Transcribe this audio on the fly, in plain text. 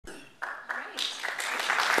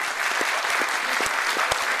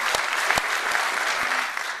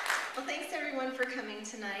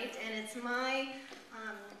right, and it's my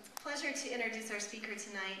pleasure to introduce our speaker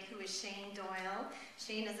tonight, who is Shane Doyle.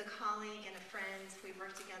 Shane is a colleague and a friend. We've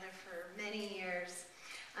worked together for many years.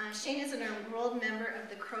 Shane is an enrolled member of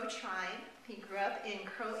the Crow tribe. He grew up in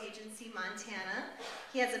Crow Agency, Montana.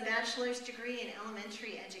 He has a bachelor's degree in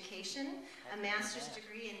elementary education, a master's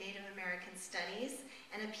degree in Native American Studies,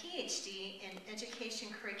 and a PhD in education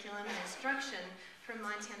curriculum and instruction from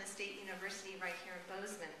Montana State University right here in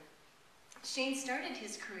Bozeman. Shane started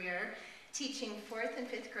his career teaching 4th and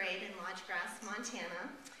 5th grade in Lodgegrass, Montana,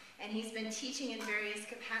 and he's been teaching in various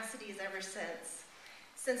capacities ever since.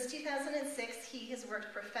 Since 2006, he has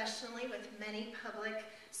worked professionally with many public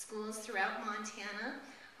schools throughout Montana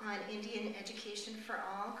on Indian Education for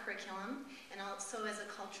All curriculum, and also as a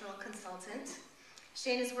cultural consultant.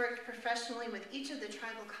 Shane has worked professionally with each of the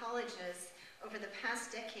tribal colleges over the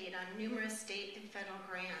past decade on numerous state and federal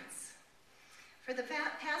grants. For the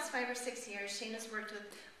past 5 or 6 years, Shane has worked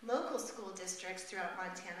with local school districts throughout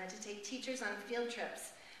Montana to take teachers on field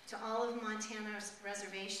trips to all of Montana's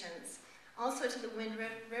reservations, also to the Wind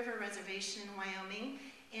River Reservation in Wyoming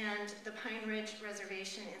and the Pine Ridge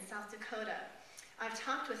Reservation in South Dakota. I've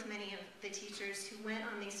talked with many of the teachers who went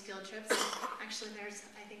on these field trips. Actually, there's,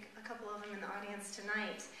 I think, a couple of them in the audience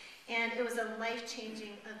tonight. And it was a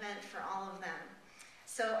life-changing event for all of them.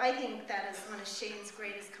 So I think that is one of Shane's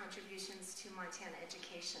greatest contributions to Montana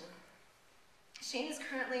education. Shane is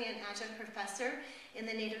currently an adjunct professor in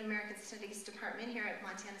the Native American Studies Department here at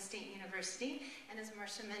Montana State University, and as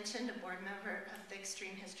Marcia mentioned, a board member of the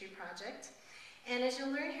Extreme History Project. And as you'll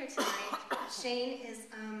learn here tonight, Shane is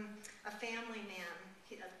a family man.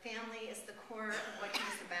 Family is the core of what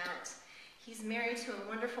he's about. He's married to a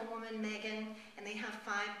wonderful woman, Megan, and they have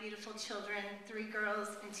 5 beautiful children, 3 girls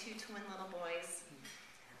and 2 twin little boys.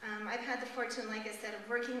 I've had the fortune, like I said, of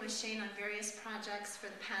working with Shane on various projects for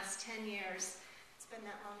the past 10 years. It's been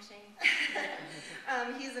that long, Shane.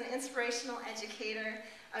 He's an inspirational educator,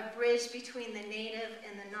 a bridge between the native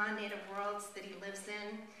and the non-native worlds that he lives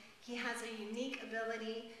in. He has a unique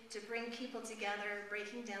ability to bring people together,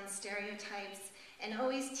 breaking down stereotypes, and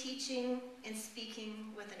always teaching and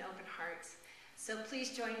speaking with an open heart. So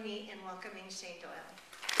please join me in welcoming Shane Doyle.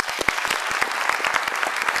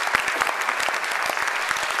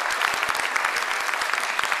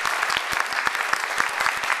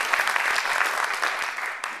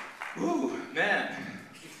 Ooh, man.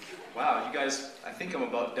 Wow, you guys, I think I'm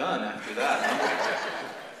about done after that. Huh?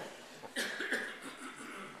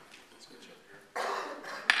 Switch up here.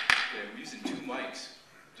 Okay, I'm using 2 mics,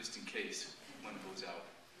 just in case one goes out.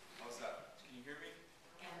 How's that? Can you hear me?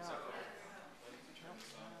 Is that okay? Turn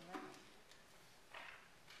this on.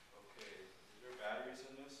 Okay, is there batteries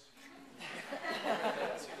in this? I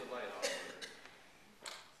don't see the light out there.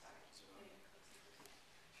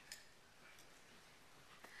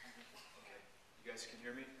 You guys can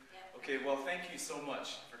hear me? Yeah. Okay, well, thank you so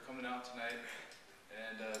much for coming out tonight.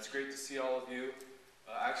 And it's great to see all of you.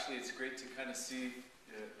 Actually, it's great to kind of see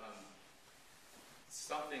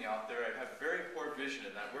something out there. I have very poor vision,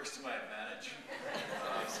 and that works to my advantage.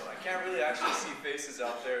 So I can't really actually see faces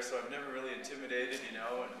out there, so I'm never really intimidated, you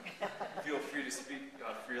know, and feel free to speak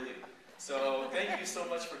freely. So thank you so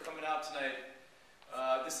much for coming out tonight.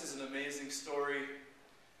 This is an amazing story,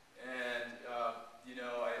 and, you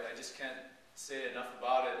know, I just can't say enough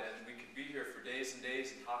about it, and we could be here for days and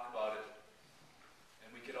days and talk about it.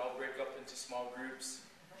 And we could all break up into small groups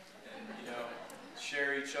and, you know,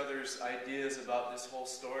 share each other's ideas about this whole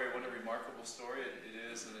story. What a remarkable story it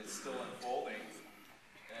is, and it's still unfolding.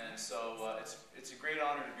 And so it's a great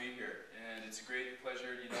honor to be here, and it's a great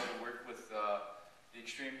pleasure, you know, to work with the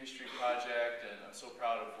Extreme History Project, and I'm so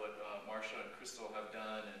proud of what Marcia and Crystal have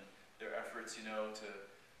done and their efforts, you know,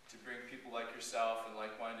 to bring people like yourself and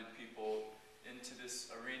like-minded people into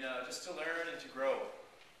this arena just to learn and to grow.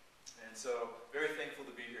 And so, very thankful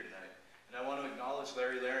to be here tonight. And I want to acknowledge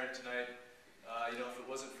Larry Laren tonight. You know, if it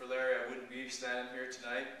wasn't for Larry, I wouldn't be standing here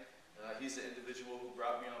tonight. He's the individual who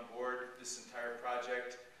brought me on board this entire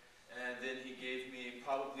project. And then he gave me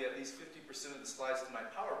probably at least 50% of the slides to my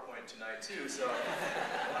PowerPoint tonight, too. So I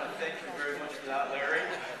want to thank you very much for that, Larry,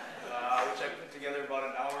 which I put together about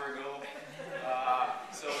an hour ago.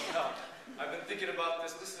 I've been thinking about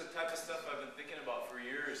this. This is the type of stuff I've been thinking about for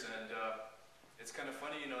years. And it's kind of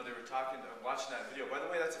funny, you know, they were watching that video. By the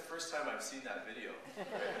way, that's the first time I've seen that video.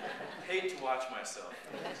 Hate to watch myself.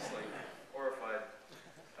 Just like horrified.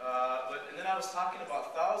 And then I was talking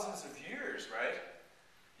about thousands of years, right?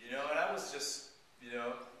 You know, and I was just, you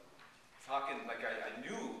know, talking like I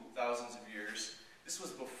knew thousands of years. This was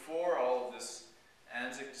before all of this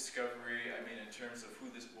Anzick discovery, I mean, in terms of who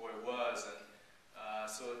this boy was. And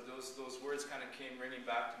so So those words kind of came ringing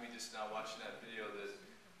back to me just now watching that video, that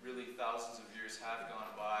really thousands of years have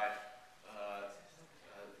gone by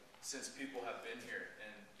since people have been here,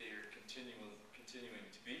 and they are continuing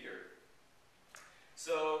to be here.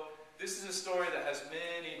 So this is a story that has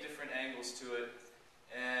many different angles to it,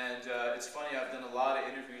 and it's funny, I've done a lot of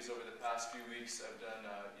interviews over the past few weeks. I've done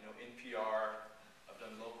NPR, I've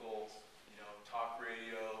done local talk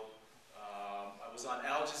radio, I was on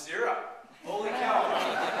Al Jazeera. Holy cow.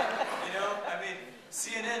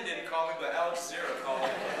 CNN didn't call me, but Al Jazeera called me.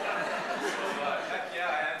 So heck yeah,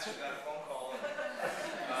 I answered that phone call.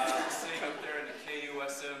 And sitting up there in the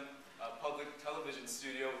KUSM public television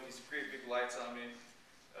studio with these great big lights on me,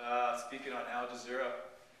 speaking on Al Jazeera.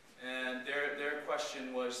 And their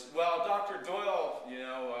question was, well, Dr. Doyle, which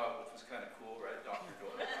was kind of cool, right? Dr.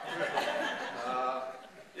 Doyle.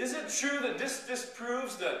 Is it true that this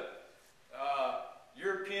proves that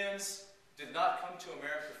Europeans did not come to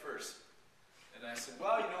America first? And I said,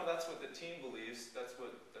 well, that's what the team believes. That's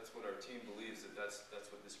what our team believes, that's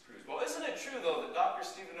what this proves. Well, isn't it true, though, that Dr.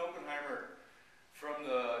 Stephen Oppenheimer from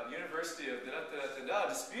the University of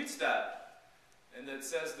disputes that, and that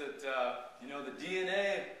says that, the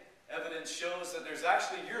DNA evidence shows that there's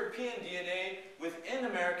actually European DNA within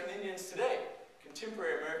American Indians today,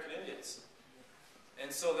 contemporary American Indians. And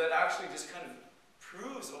so that actually just kind of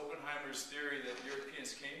proves Oppenheimer's theory that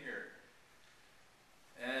Europeans came here.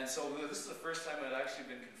 And so this is the first time I'd actually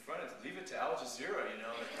been confronted. Leave it to Al Jazeera,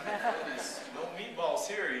 kind of these no meatballs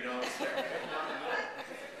here, it's like right down the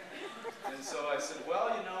middle. And so I said,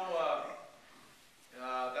 well,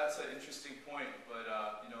 that's an interesting point, but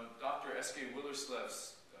Dr. S.K.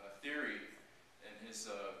 Willerslev's theory and his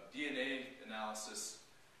DNA analysis,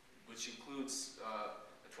 which includes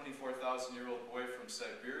a 24,000-year-old boy from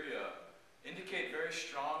Siberia, indicate very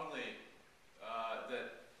strongly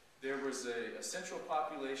that there was a central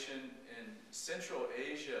population in Central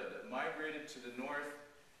Asia that migrated to the north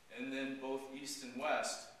and then both east and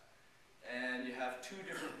west. And you have two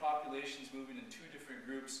different populations moving in two different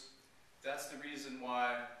groups. That's the reason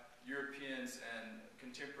why Europeans and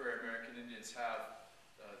contemporary American Indians have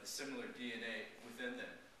the similar DNA within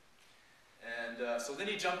them. And so then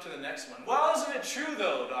he jumped to the next one. Well, isn't it true,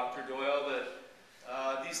 though, Dr. Doyle,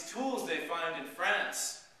 that these tools they find in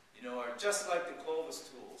France, are just like the Clovis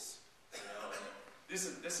tools?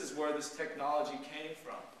 This is where this technology came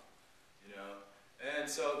from. And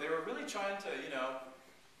so they were really trying to,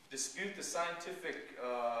 dispute the scientific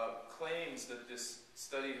claims that this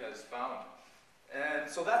study has found. And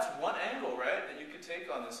so that's one angle, right, that you could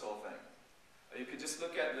take on this whole thing. You could just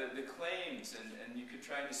look at the claims and you could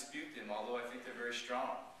try and dispute them, although I think they're very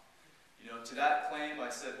strong. To that claim I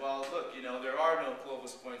said, well, look, there are no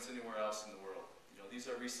Clovis points anywhere else in the world. These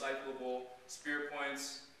are recyclable spear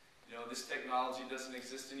points. This technology doesn't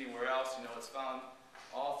exist anywhere else. It's found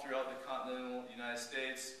all throughout the continental United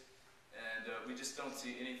States, and we just don't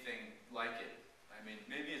see anything like it.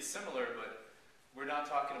 Maybe it's similar, but we're not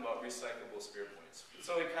talking about recyclable spear points.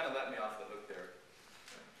 So he kind of let me off the hook there.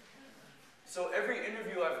 So every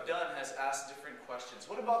interview I've done has asked different questions.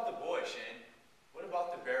 What about the boy, Shane? What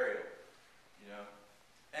about the burial?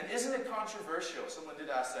 And isn't it controversial? Someone did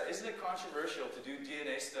ask that. Isn't it controversial to do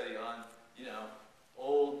DNA study on,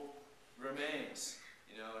 old remains?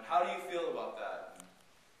 And how do you feel about that?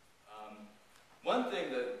 One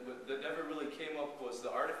thing that never really came up was the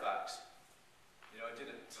artifacts. I did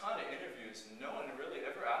a ton of interviews, and no one really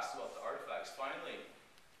ever asked about the artifacts. Finally,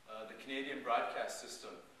 the Canadian Broadcast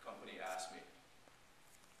System company asked me,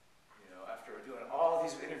 after doing all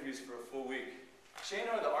these interviews for a full week, Shane,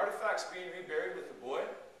 are the artifacts being reburied with the boy?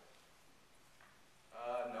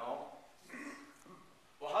 No.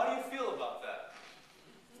 Well, how do you feel about that?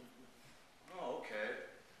 Oh, okay.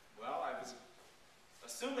 Well, I was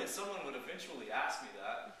assuming someone would eventually ask me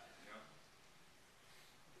that.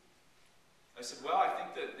 I said, well, I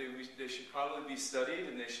think that they should probably be studied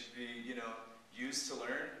and they should be, used to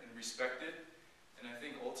learn and respected. And I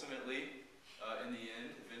think ultimately, in the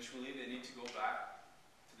end, eventually, they need to go back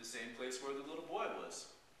to the same place where the little boy was.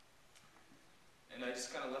 And I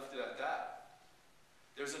just kind of left it at that.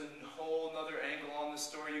 There's a whole other angle on the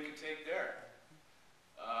story you could take there.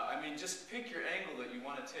 Just pick your angle that you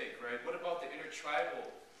want to take, right? What about the intertribal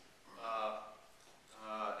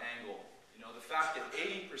angle? The fact that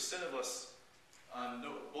 80% of us on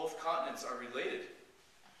both continents are related.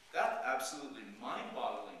 That's absolutely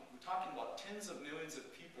mind-boggling. We're talking about tens of millions of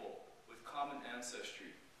people with common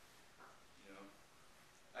ancestry.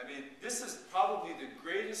 This is probably the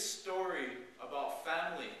greatest story about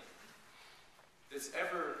family that's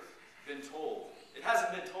ever been told. It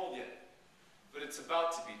hasn't been told yet. but it's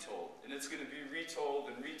about to be told. And it's going to be retold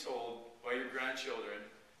and retold by your grandchildren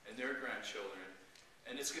and their grandchildren.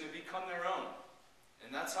 And it's going to become their own.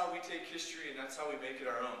 And that's how we take history, and that's how we make it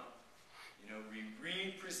our own. You know, we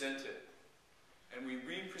represent it. And we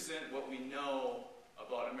represent what we know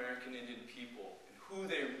about American Indian people and who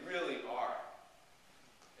they really are.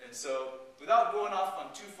 And so, without going off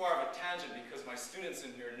on too far of a tangent, because my students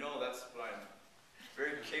in here know that's what I'm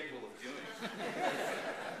very capable of doing,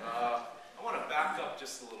 I want to back up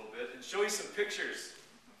just a little bit and show you some pictures,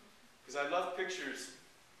 because I love pictures.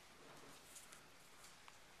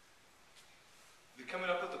 They're coming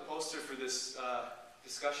up with the poster for this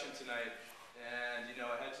discussion tonight, and you know,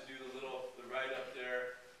 I had to do the write-up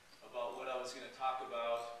there about what I was going to talk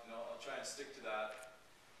about. You know, I'll try and stick to that.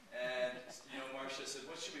 And you know, Marcia said,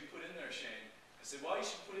 "What should we put in there, Shane?" I said, "Well, you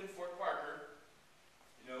should put in Fort Parker,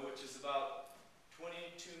 you know, which is about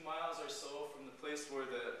 22 miles or so from the place where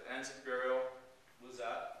the Anzick burial was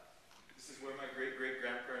at. This is where my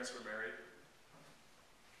great-great-grandparents were married.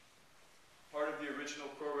 Part of the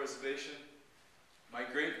original Crow Reservation. My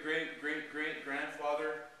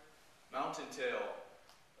great-great-great-great-grandfather, Mountain Tail.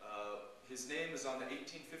 His name is on the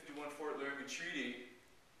 1851 Fort Laramie Treaty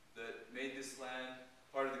that made this land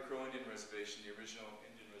part of the Crow Indian Reservation, the original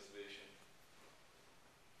Indian reservation.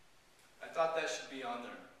 I thought that should be on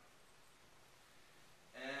there.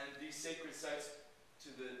 And these sacred sites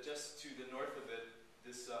just to the north of it,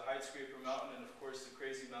 this Hide Scraper Mountain, and of course the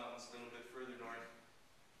Crazy Mountains a little bit further north.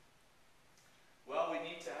 Well, we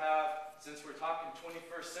need to have, since we're talking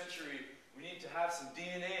 21st century, we need to have some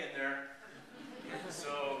DNA in there.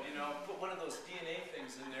 So, you know, put one of those DNA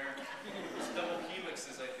things in there. Those double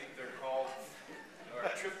helixes, I think they're called. Or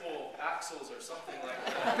triple axles or something like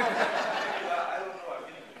that. I don't know, I'm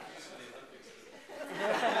getting confused with the Olympics.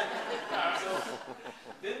 So,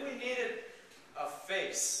 then we needed a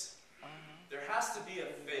face. There has to be a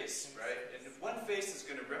face, right? And if one face is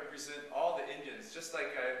going to represent all the Indians, just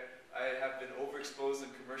like I have been overexposed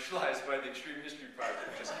and commercialized by the Extreme History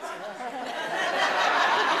Project. Just kidding.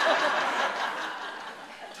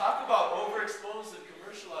 Talk about overexposed and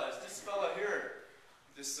commercialized. This fella here,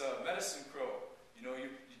 this medicine crow, you know, you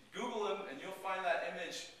Google him and you'll find that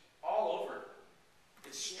image all over.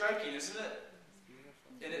 It's striking, isn't it?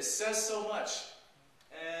 And it says so much.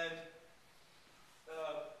 And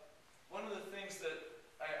one of the things that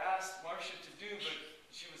I asked Marcia to do, but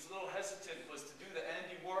she was a little hesitant, was to do the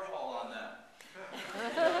Andy Warhol on that.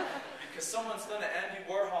 Because someone's done an Andy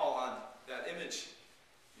Warhol on that image.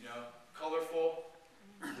 You know, colorful,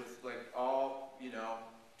 with like all, you know,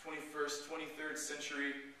 21st, 23rd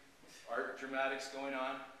century art dramatics going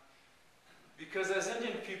on. Because as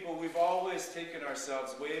Indian people, we've always taken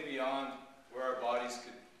ourselves way beyond where our bodies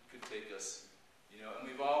could take us. You know, and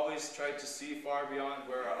we've always tried to see far beyond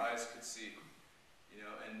where our eyes could see. You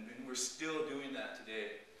know, and we're still doing that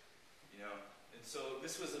today. You know, and so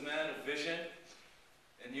this was a man of vision,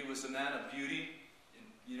 and he was a man of beauty. And,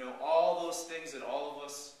 you know, all those things that all of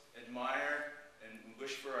us admire and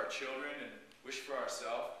wish for our children and wish for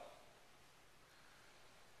ourselves.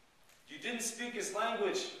 You didn't speak his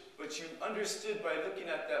language, but you understood by looking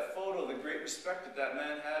at that photo the great respect that that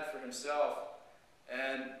man had for himself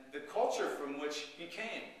and the culture from which he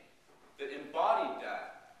came that embodied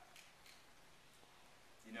that.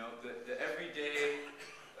 You know, the everyday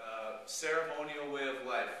ceremonial way of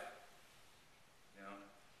life, you know,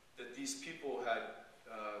 that these people had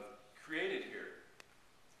created here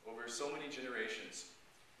over so many generations.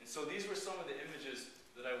 And so these were some of the images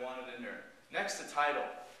that I wanted in there. Next, the title.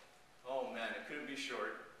 Oh man, it couldn't be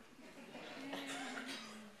short.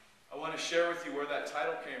 I want to share with you where that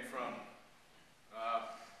title came from.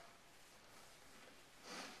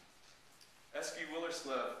 Eski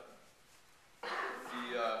Willerslev,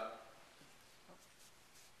 the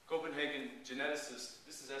Copenhagen geneticist.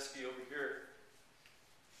 This is Eski over here.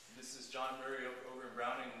 This is John Murray over in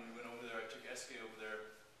Browning. When we went over there, I took Eski over there.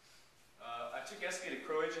 I took Eski to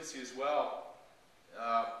Crow Agency as well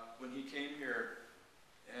when he came here.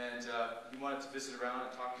 And he wanted to visit around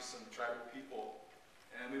and talk to some tribal people.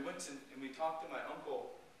 And we went to, and we talked to my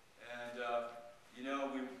uncle. And, you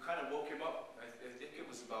know, we kind of woke him up. I think it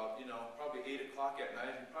was about, you know, probably 8 o'clock at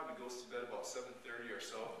night. He probably goes to bed about 7:30 or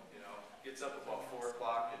so, you know. Gets up about 4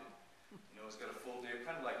 o'clock and, you know, he's got a full day,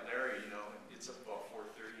 kind of like Larry, you know, and gets up about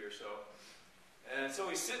 4:30 or so. And so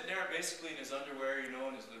he's sitting there basically in his underwear, you know,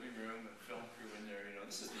 in his living room, and film crew in there, you know.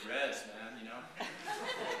 This is the res, man, you know.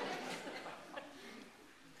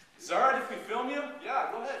 Is it alright if we film you?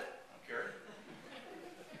 Yeah, go ahead. I don't care.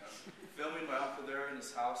 You know, filming my uncle there in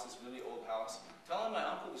his house, this really old house. Telling my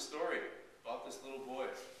uncle the story about this little boy,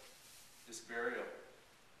 this burial.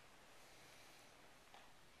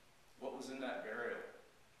 what was in that burial.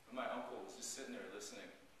 And my uncle was just sitting there listening.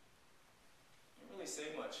 He didn't really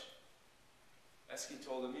say much. Eski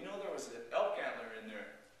told him, you know, there was an elk antler in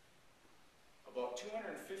there, about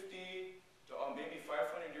 250 to maybe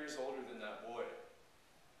 500 years older than that boy.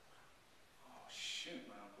 Oh, shoot,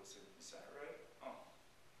 my uncle said, is that right? Oh.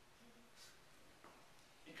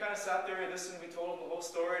 He kind of sat there and listened. We told him the whole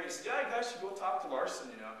story, and he said, yeah, you guys should go talk to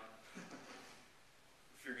Larson, you know,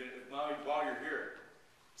 while you're here.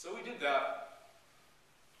 So we did that.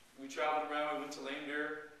 We traveled around, we went to Lame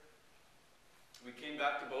Deer. We came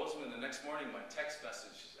back to Bozeman. The next morning, my text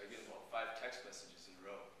message, I get about 5 text messages in a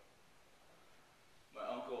row. My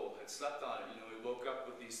uncle had slept on it. You know, he woke up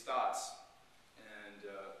with these thoughts. And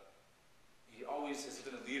he always has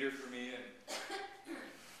been a leader for me. And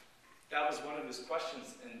that was one of his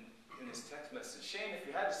questions in his text message. Shane, if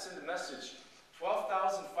you had to send a message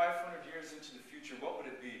 12,500 years into the future, what would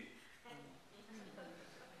it be?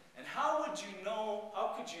 And how could you know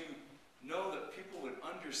that people would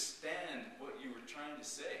understand what you were trying to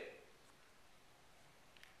say?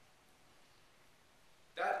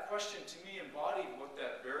 That question to me embodied what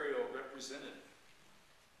that burial represented.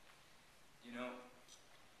 You know,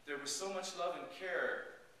 there was so much love and care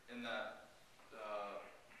in that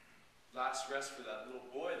last rest for that little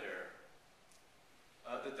boy there,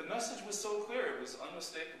 that the message was so clear, it was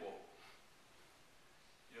unmistakable.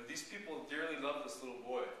 You know, these people dearly loved this little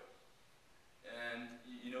boy. And,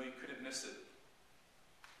 you know, you couldn't miss it.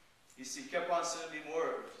 He kept on sending me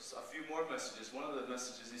a few more messages. One of the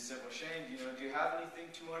messages he sent was, Shane, you know, do you have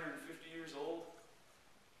anything 250 years old?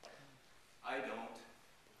 I don't.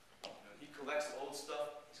 You know, he collects old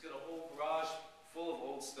stuff. He's got a whole garage full of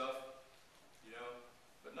old stuff, you know,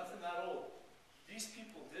 but nothing that old. These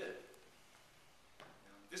people did. You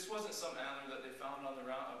know, this wasn't some antler that they found on the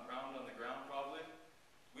ground, probably.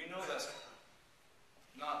 We know that's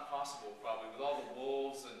not possible, probably, with all the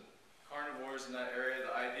wolves and carnivores in that area.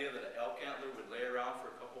 The idea that an elk antler would lay around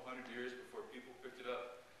for a couple hundred years before people picked it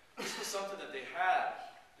up. This was something that they had,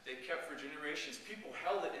 that they kept for generations. People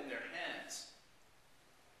held it in their hands.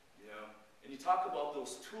 You know? And you talk about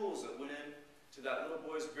those tools that went into that little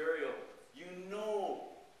boy's burial.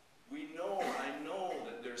 I know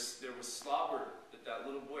that there was slobber, that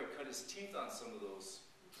little boy cut his teeth on some of those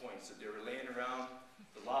points, that they were laying around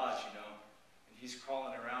the lodge, you know. And he's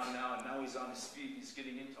crawling around now, and now he's on his feet. He's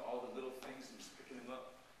getting into all the little things, and he's picking them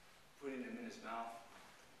up, putting them in his mouth.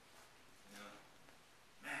 You know?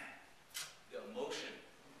 Man, the emotion,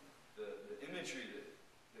 the imagery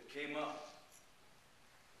that came up.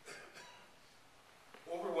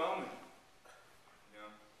 Overwhelming. You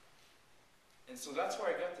know? And so that's where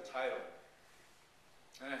I got the title.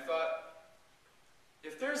 And I thought,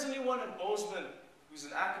 if there's anyone in Bozeman who's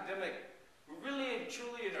an academic who really and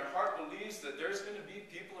truly in their heart believes that there's going to be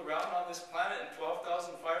people around on this planet in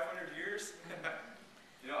 12,500 years,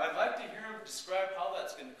 you know, I'd like to hear him describe how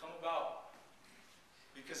that's going to come about.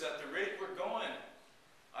 Because at the rate we're going,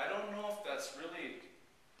 I don't know if that's really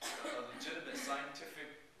a legitimate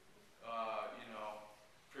scientific,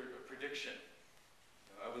 prediction.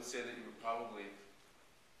 I would say that you would probably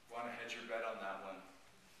want to hedge your bet on that one.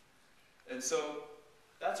 And so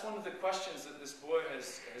that's one of the questions that this boy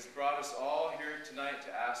has brought us all here tonight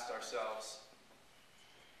to ask ourselves.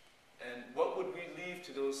 And what would we leave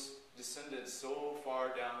to those descendants so far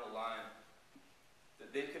down the line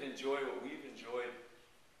that they could enjoy what we've enjoyed?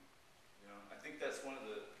 You know, I think that's one of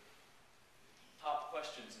the top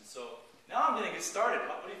questions. And so now I'm going to get started.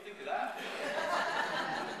 What do you think of that?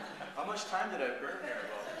 How much time did I burn there?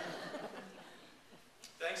 Well,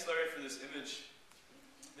 thanks, Larry, for this image.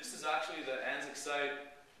 This is actually the Anzick site.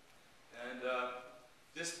 And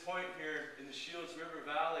this point here in the Shields River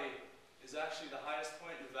Valley is actually the highest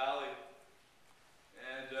point in the valley.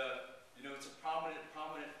 And, you know, it's a prominent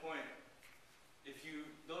point.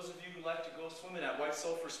 Those of you who like to go swimming at White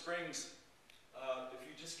Sulphur Springs, if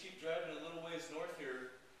you just keep driving a little ways north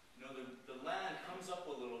here, you know, the land comes up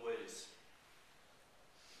a little ways.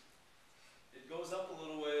 It goes up a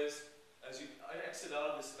little ways as you exit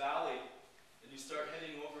out of this valley and you start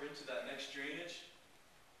heading over into that next drainage.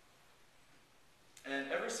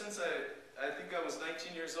 And ever since I think I was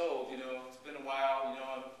 19 years old, you know, it's been a while, you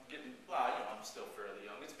know, I'm still fairly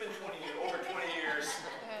young. It's been over 20 years.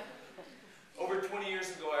 Over 20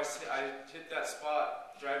 years ago, I hit that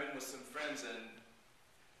spot driving with some friends, and,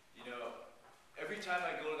 you know, every time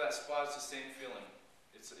I go to that spot, it's the same feeling.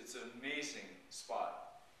 It's an amazing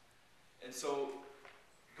spot. And so,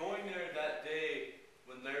 going there that day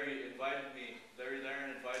when Larry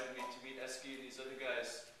Laren invited me to meet Eski and these other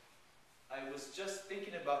guys, I was just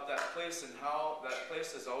thinking about that place and how that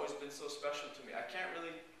place has always been so special to me. I can't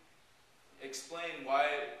really explain why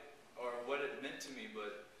or what it meant to me,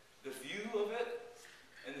 but the view of it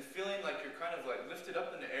and the feeling like you're kind of like lifted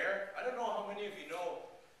up in the air. I don't know how many of you know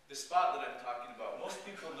the spot that I'm talking about. Most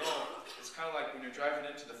people know it's kind of like when you're driving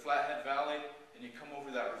into the Flathead Valley and you come over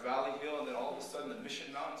that Valley Hill and then all of a sudden the Mission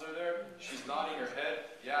Mountains are there. She's nodding her head.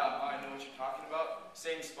 Yeah, I know what you're talking about.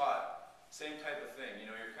 Same spot, same type of thing. You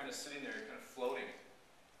know, you're kind of sitting there, you're kind of floating,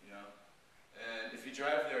 you know. And if you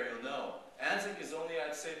drive there, you'll know. Anzick is only,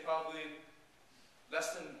 I'd say, probably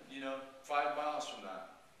less than, 5 miles from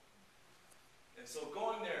that. And so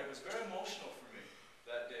going there was very emotional for me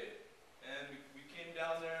that day. And we came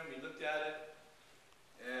down there and we looked at it.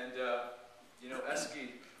 And,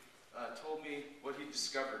 Eski told me what he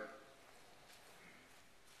discovered.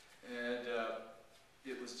 And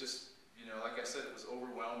it was just, like I said, it was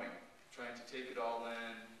overwhelming. Trying to take it all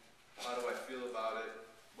in. How do I feel about it?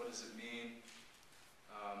 What does it mean?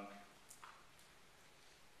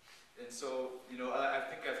 And so, I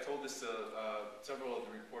think I've told this to several of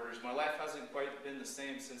the reporters. My life hasn't quite been the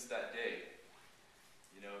same since that day.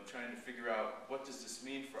 Trying to figure out what does this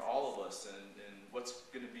mean for all of us and what's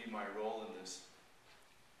going to be my role in this.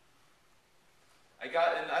 And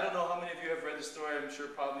I don't know how many of you have read the story. I'm sure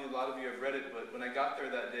probably a lot of you have read it, but when I got there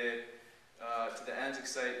that day to the Anzick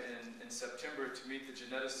site in September to meet the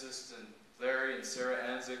geneticists and Larry and Sarah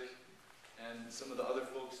Anzick and some of the other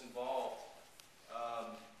folks involved,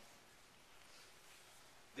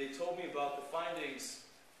 they told me about the findings,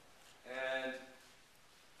 and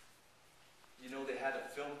they had a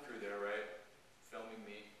film crew there, right? Filming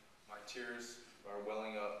me. My tears are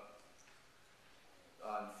welling up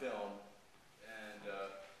on film. And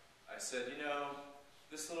I said,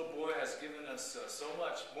 this little boy has given us so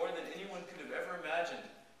much, more than anyone could have ever imagined.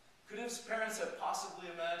 Could his parents have possibly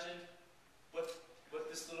imagined what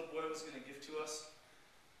this little boy was going to give to us?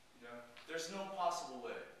 There's no possible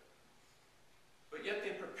way. But yet they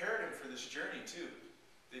prepared him for this journey too.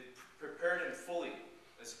 They prepared him fully,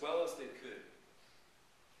 as well as they could.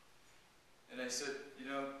 And I said,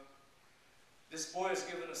 this boy has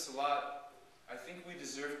given us a lot. I think we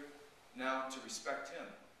deserve now to respect him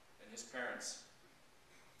and his parents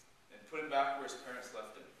and put him back where his parents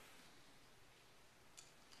left him.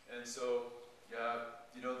 And so,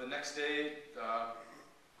 the next day,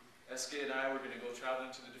 SK and I were going to go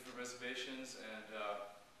traveling to the different reservations, and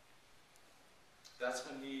that's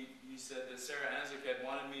when he said that Sarah Anzick had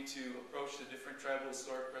wanted me to approach the different tribal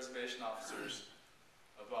historic preservation officers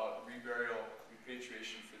about reburial,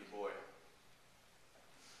 repatriation for the boy.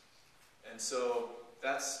 And so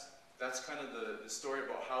that's kind of the story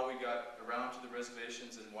about how we got around to the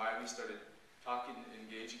reservations and why we started talking and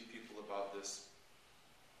engaging people about this.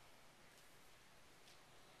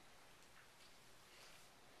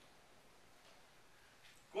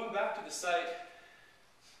 Going back to the site,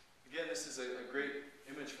 again, this is a great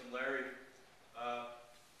image from Larry.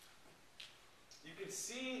 You can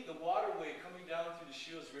see the waterway coming down through the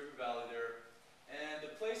Shields River Valley there. And the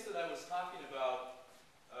place that I was talking about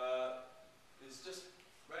is just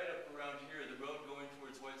right up around here. The road going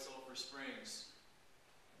towards White Sulphur Springs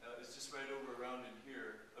is just right over around in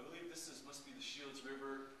here. I believe this must be the Shields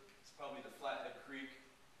River. It's probably the Flathead Creek.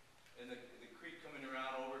 And the creek coming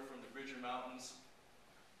around over from the Bridger Mountains.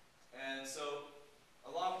 And so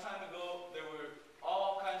a long time ago, there were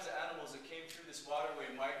all kinds of animals that came through this waterway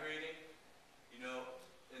migrating,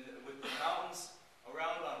 and with the mountains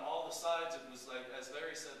around on all the sides, it was like, as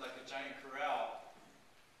Larry said, like a giant corral.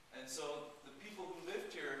 And so the people who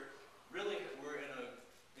lived here really were in an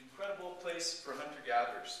incredible place for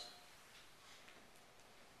hunter-gatherers.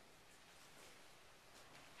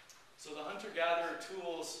 So the hunter-gatherer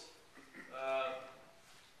tools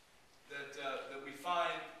that we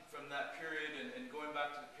find from that period and going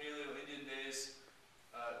back to the Paleo-Indian days,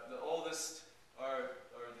 the oldest are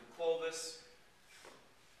the Clovis,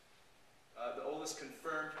 the oldest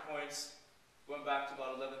confirmed points going back to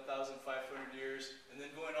about 11,500 years, and then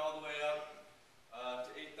going all the way up to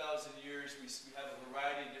 8,000 years, we have a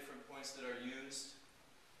variety of different points that are used.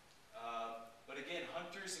 But again,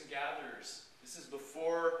 hunters and gatherers. This is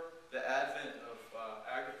before the advent of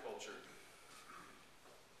agriculture.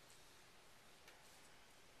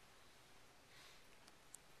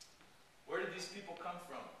 Where did these people come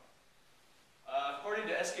from? According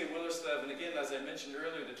to S.K. Willerslev, and again, as I mentioned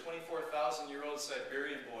earlier, the 24,000-year-old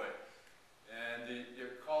Siberian boy, and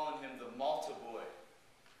they're calling him the Malta boy.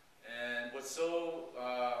 And what's so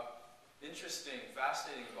interesting,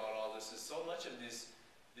 fascinating about all this is so much of this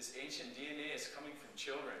ancient DNA is coming from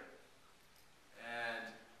children. And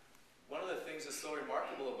one of the things that's so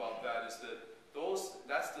remarkable about that is that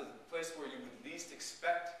that's the place where you would least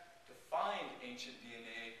expect to find ancient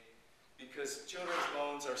DNA, because children's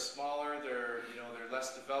bones are smaller, they're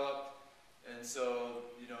less developed, and so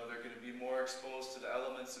they're going to be more exposed to the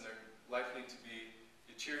elements, and they're likely to be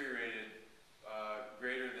deteriorated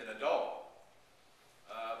greater than adult.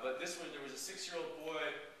 But this one, there was a 6-year-old boy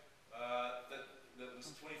that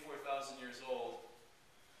was 24,000 years old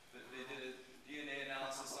that they did a DNA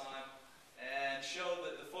analysis on, and showed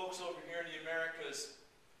that the folks over here in the Americas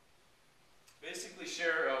basically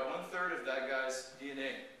share 1/3 of that guy's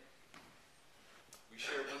DNA. We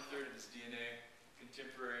share 1/3 of his DNA,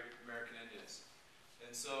 contemporary American Indians.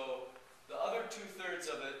 And so the other 2/3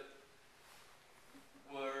 of it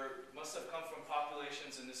must have come from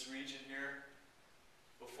populations in this region here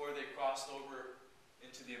before they crossed over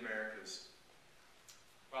into the Americas.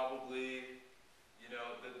 Probably,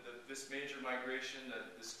 this major migration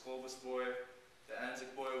that this Clovis boy, the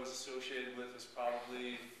Anzick boy, was associated with was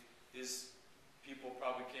probably, his people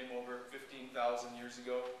probably came over 15,000 years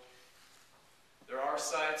ago. There are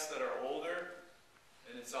sites that are older,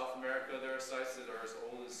 and in South America there are sites that are as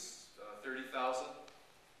old as 30,000.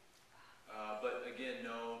 But again,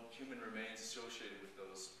 no human remains associated with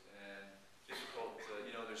those, and difficult.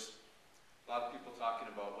 There's a lot of people talking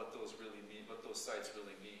about what those really mean, what those sites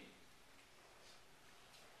really mean.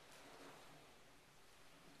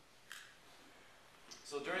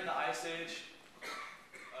 So during the Ice Age,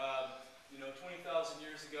 20,000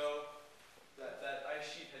 years ago, that ice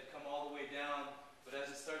sheet had come all the way down, but as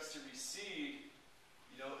it starts to recede,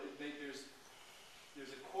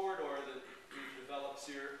 there's a corridor that develops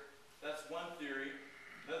here. That's one theory.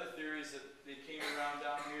 Another theory is that they came around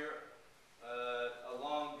down here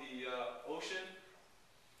along the ocean,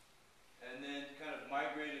 and then kind of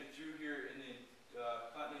migrated through here in the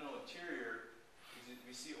continental interior.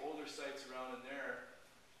 We see older sites around in there.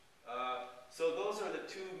 So those are the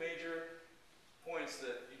two major points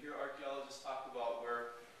that you hear archaeologists talk about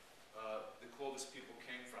where the Clovis people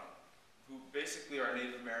came from, who basically are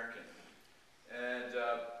Native American. And,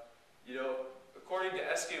 according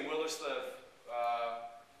to S.K. Willerslev,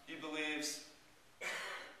 he believes,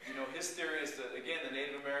 his theory is that, again, the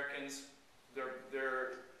Native Americans,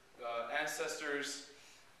 their ancestors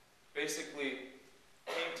basically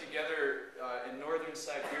came together in northern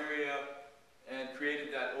Siberia and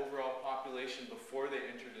created that overall population before they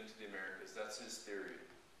entered into the Americas. That's his theory.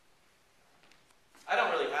 I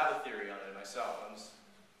don't really have a theory on it myself.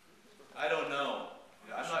 I don't know.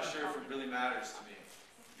 I'm not sure if it really matters to me,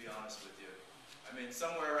 to be honest with you. I mean,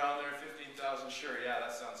 somewhere around there, 15,000, sure, yeah,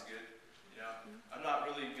 that sounds good. I'm not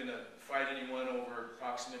really going to fight anyone over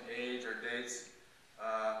approximate age or dates.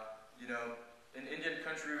 In Indian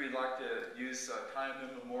country, we like to use time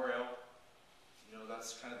immemorial.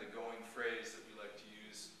 That's kind of the going phrase that we like to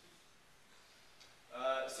use.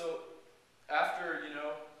 So after,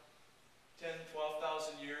 10,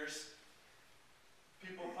 12,000 years,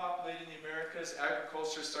 people populating the Americas,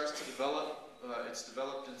 agriculture starts to develop. It's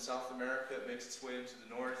developed in South America. It makes its way into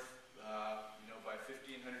the north. By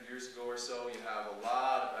 1,500 years ago or so, you have a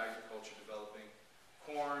lot of agriculture developing.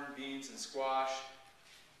 Corn, beans, and squash.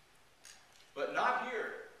 But not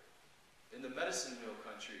here, in the medicine wheel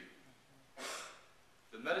country.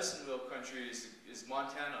 The medicine wheel country is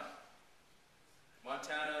Montana.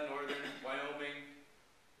 Montana, northern Wyoming,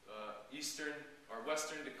 eastern or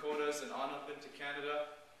western Dakotas, and on up into Canada.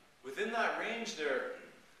 Within that range there,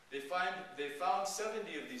 they found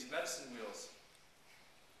 70 of these medicine wheels.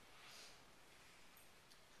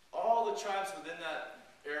 All the tribes within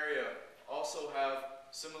that area also have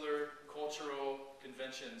similar cultural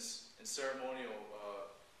conventions and ceremonial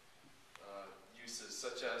uses,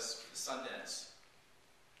 such as the sun dance,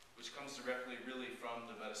 which comes directly really from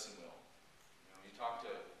the medicine wheel. You talk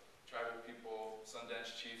to tribal people, sun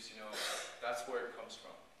dance chiefs, that's where it comes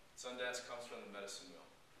from. Sun dance comes from the medicine wheel.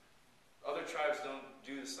 Other tribes don't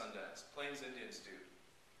do the sun dance. Plains Indians do.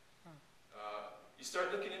 You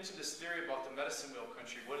start looking into this theory about the medicine wheel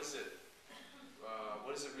country. What is it?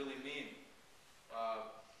 What does it really mean?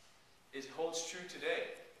 It holds true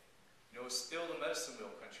today. It's still the medicine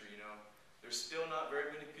wheel country. There's still not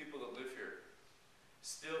very many people that live here.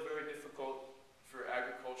 Still very difficult for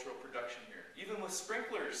agricultural production here, even with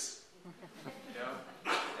sprinklers.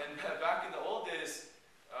 And back in the old days,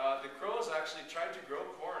 the Crows actually tried to grow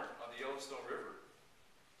corn on the Yellowstone River.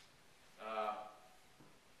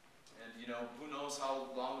 And who knows how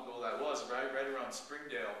long ago that was, right around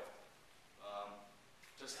Springdale.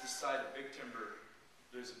 Just this side of Big Timber,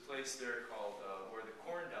 there's a place there called where the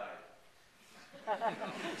corn died. And,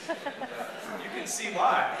 you can see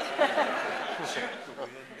why.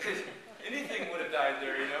 Anything would have died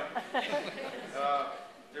there,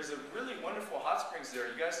 There's a really wonderful hot springs Rockies there.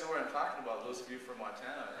 You guys know where I'm talking about, those of you from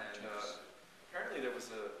Montana. And apparently there was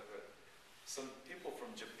some people from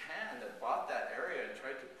Japan that bought that area and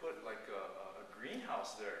tried to put like a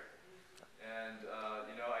greenhouse there. And,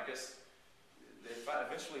 you know, I guess they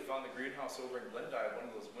eventually found the greenhouse over in Glendive, one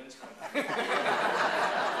of those winds coming.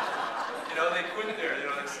 You know, they quit there. You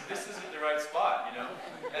know, this isn't the right spot, you know.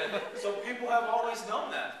 And so people have always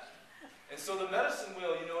known that. And so the medicine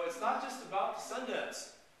wheel, you know, it's not just about the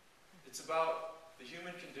Sundance. It's about the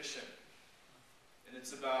human condition. And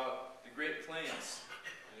it's about the Great Plains,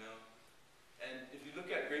 you know. And if you look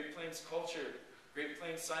at Great Plains culture, Great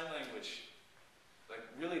Plains Sign Language, like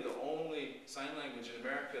really the only sign language in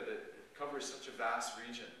America that covers such a vast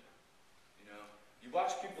region, you know. You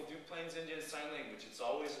watch people do Plains Indian Sign Language, it's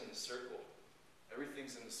always in the circle.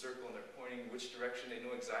 Everything's in the circle and they're pointing which direction, they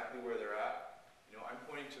know exactly where they're at. You know, I'm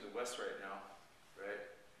pointing to the west right now, right?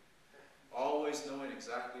 Always knowing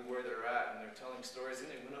exactly where they're at, and they're telling stories.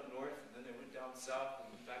 Then they went up north, and then they went down south,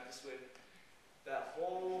 and back this way.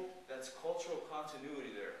 That's cultural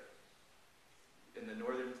continuity there in the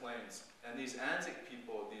northern plains. And these Anzick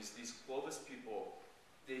people, these Clovis people,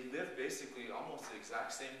 they live basically almost the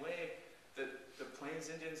exact same way that the Plains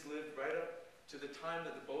Indians lived right up to the time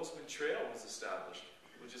that the Bozeman Trail was established,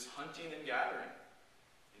 which is hunting and gathering.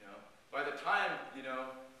 You know, by the time, you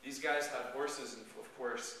know, these guys had horses, and of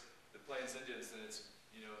course the Plains Indians, then it's,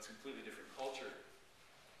 you know, it's a completely different culture.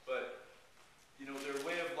 But, you know, their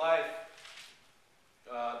way of life,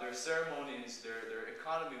 their ceremonies, their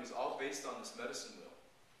economy was all based on this medicine wheel.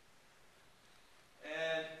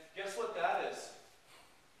 And guess what that is?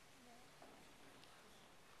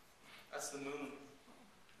 That's the moon.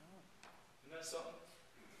 Isn't that something?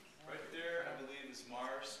 Right there, I believe, is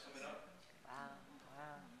Mars coming up. Wow,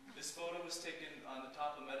 wow. This photo was taken on the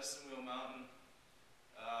top of Medicine Wheel Mountain.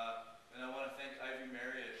 And I want to thank Ivy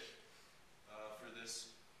Marriott for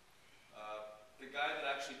this. The guy that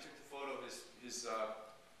actually took the photo, his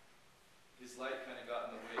light kind of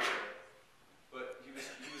got in the way there. But he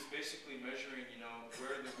was basically measuring, you know,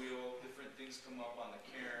 where the wheel, different things come up on the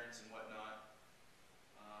cairns and whatnot.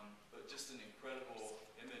 But just an incredible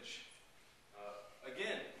image.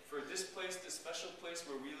 Again, for this place, this special place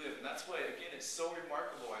where we live, and that's why, again, it's so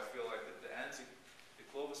remarkable, I feel like, that the Anzick, the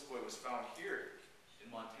Clovis boy, was found here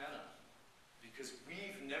in Montana. Because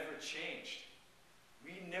we've never changed.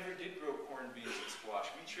 We never did grow corn, beans, and squash.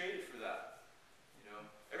 We traded for that. You know,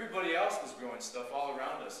 everybody else was growing stuff all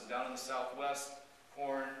around us. And down in the southwest,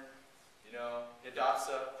 corn, you know,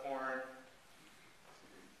 Hidatsa, corn.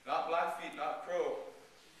 Not Blackfeet, not Crow,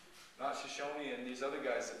 not Shoshone, and these other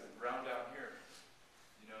guys that were around down here.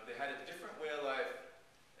 You know, they had a different way of life,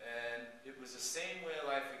 and it was the same way of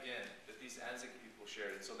life again that these Anzick people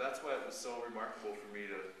shared. And so that's why it was so remarkable for me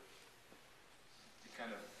to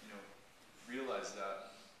kind of, you know, realize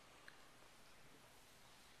that.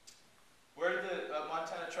 Where did the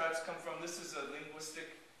Montana tribes come from? This is a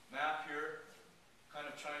linguistic map here, kind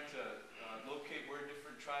of trying to locate where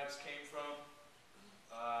different tribes came from.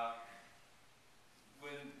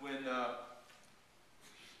 When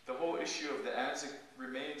the whole issue of the Anzick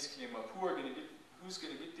remains came up, who's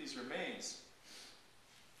going to get these remains?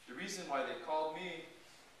 The reason why they called me,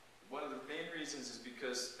 one of the main reasons, is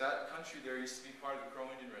because that country there used to be part of the Crow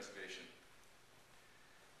Indian Reservation.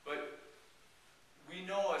 But we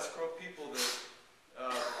know as Crow people that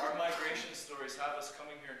our migration stories have us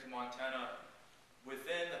coming here to Montana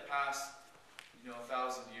within the past, you know,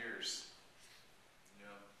 1,000 years. You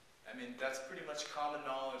know, I mean, that's pretty much common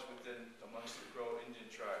knowledge amongst the Crow Indian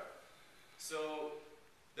tribe. So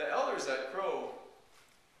the elders at Crow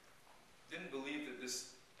didn't believe that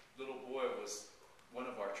this little boy was one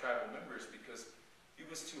of our tribal members because he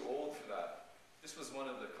was too old for that. This was one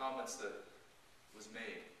of the comments that was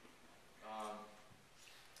made.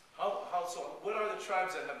 So what are the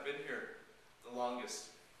tribes that have been here the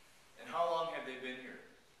longest? And how long have they been here?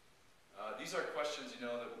 These are questions, you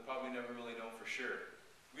know, that we'll probably never really know for sure.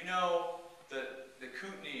 We know that the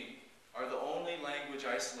Kootenai are the only language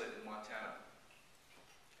isolate in Montana.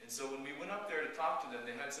 And so when we went up there to talk to them,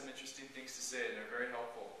 they had some interesting things to say, and they're very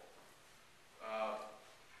helpful.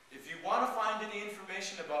 If you want to find any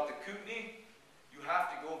information about the Kootenai, you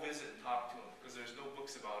have to go visit and talk to them, because there's no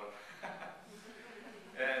books about them.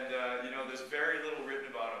 And, you know, there's very little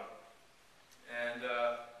written about them. And,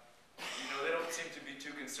 you know, they don't seem to be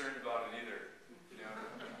too concerned about it either. You know?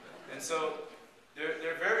 And so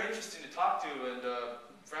they're very interesting to talk to. And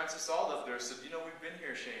Francis Ald up there said, you know, we've been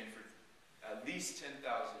here, Shane, for at least 10,000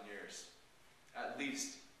 years. At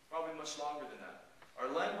least. Probably much longer than that.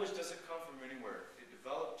 Our language doesn't come from anywhere. It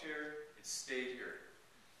developed here. It stayed here.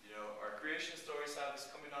 You know, our creation stories have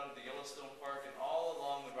us coming out of the Yellowstone Park and all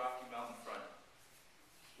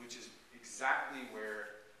which is exactly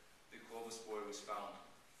where the Clovis boy was found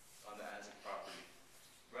on the Anzick property.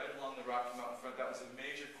 Right along the Rocky Mountain front, that was a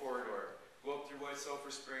major corridor. Go up through White Sulphur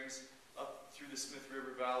Springs, up through the Smith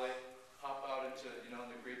River Valley, hop out into,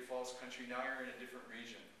 the Great Falls country. Now you're in a different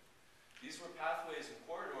region. These were pathways and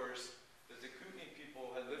corridors that the Kootenai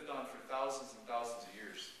people had lived on for thousands and thousands of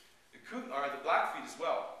years. The Blackfeet as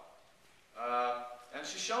well, and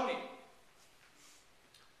Shoshone.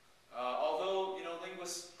 Although,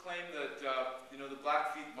 linguists claim that, the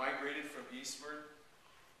Blackfeet migrated from eastward,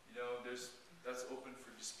 that's open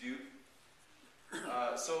for dispute.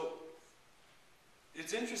 So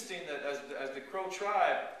it's interesting that as the Crow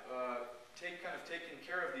tribe taking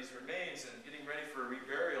care of these remains and getting ready for a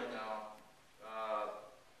reburial now,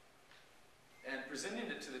 and presenting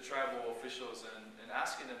it to the tribal officials and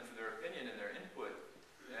asking them for their opinion and their input,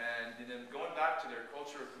 and then going back to their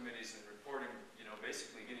cultural committees and reporting,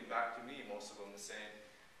 basically getting back to me, most of them, saying,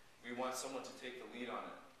 we want someone to take the lead on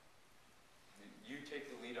it. You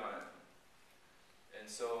take the lead on it. And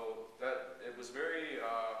so it was very,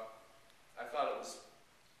 I thought it was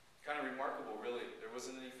kind of remarkable, really. There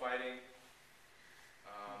wasn't any fighting.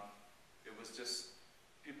 It was just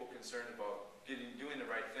people concerned about doing the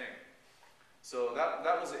right thing. So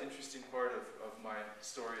that was an interesting part of my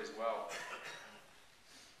story as well.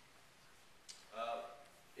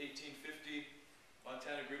 1850,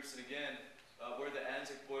 Montana groups it again, where the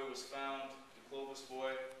Anzick boy was found, the Clovis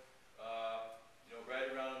boy,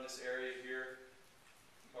 right around in this area here,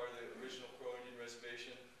 part of the original Crow Indian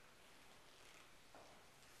Reservation.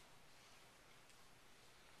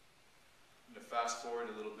 I'm going to fast forward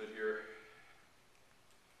a little bit here.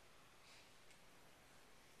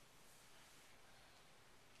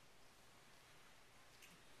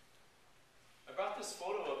 I brought this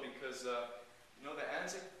photo up because, the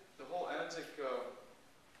whole Anzick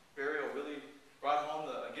burial really brought home,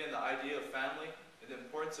 the idea of family and the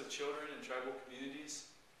importance of children in tribal communities.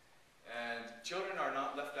 And children are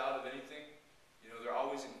not left out of anything. They're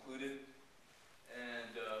always included.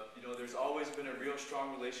 And, there's always been a real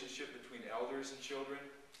strong relationship between elders and children.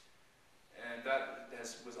 And that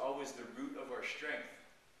was always the root of our strength.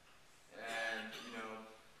 And,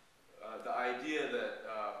 the idea that,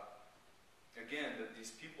 that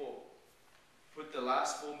these people put the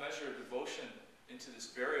last full measure of devotion into this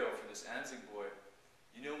burial for this Anzick boy.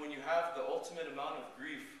 When you have the ultimate amount of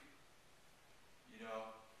grief,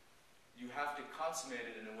 you have to consummate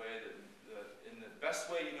it in a way that in the best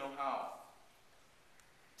way you know how.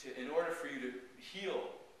 In order for you to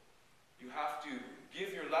heal, you have to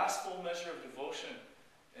give your last full measure of devotion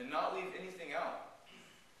and not leave anything out.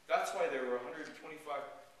 That's why there were 125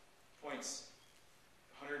 points,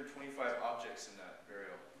 125 objects in that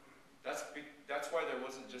burial. That's why there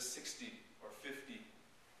wasn't just 60 or 50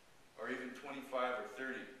 or even 25 or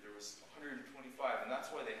 30. There was 125, and that's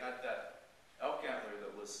why they had that elk antler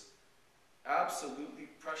that was absolutely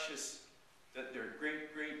precious, that their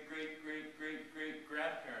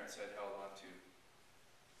great-great-great-great-great-grandparents had held on to.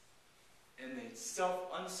 And they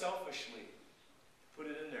unselfishly put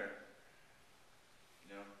it in there.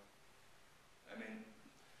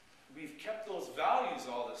 We've kept those values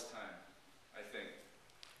all this time, I think,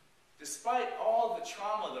 despite all the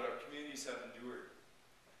trauma that our communities have endured.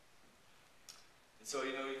 And so,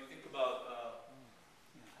 you think about,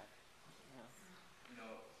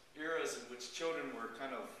 eras in which children were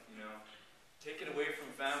kind of, taken away from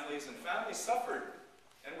families, and families suffered,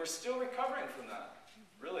 and we're still recovering from that,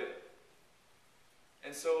 really.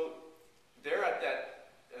 And so, there at that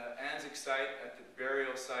Anzick site, at the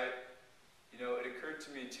burial site, it occurred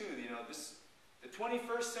to me too, the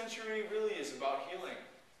 21st century really is about healing.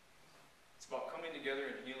 It's about coming together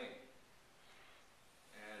and healing.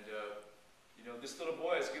 And, this little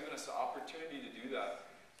boy has given us the opportunity to do that.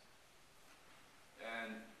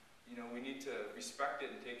 And, we need to respect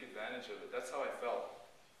it and take advantage of it. That's how I felt.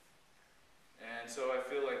 And so I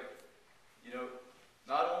feel like,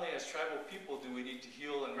 not only as tribal people do we need to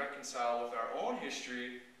heal and reconcile with our own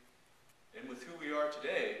history and with who we are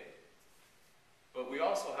today, but we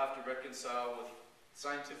also have to reconcile with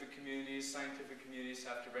scientific communities. Scientific communities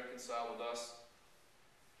have to reconcile with us.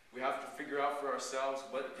 We have to figure out for ourselves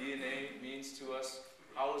what DNA means to us,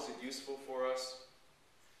 how is it useful for us,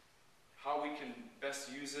 how we can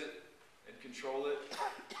best use it and control it.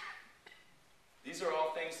 These are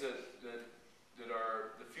all things that the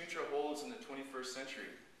future holds in the 21st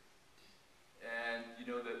century. And,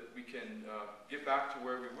 that we can get back to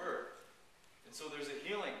where we were. And so there's a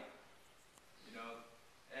healing,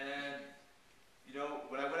 and,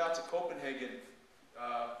 when I went out to Copenhagen,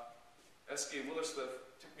 S.K. Willerslev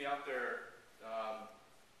took me out there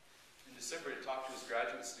in December to talk to his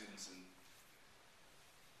graduate students and,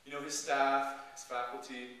 you know, his staff, his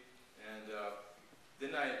faculty, and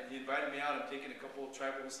then he invited me out. I'm taking a couple of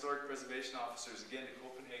tribal historic preservation officers again to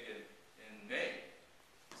Copenhagen in May.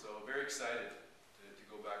 So very excited to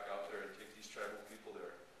go back out there and take these tribal people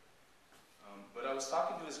there. But I was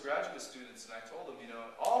talking to his graduate students and I told them, you know,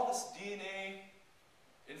 all this DNA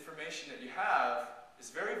information that you have is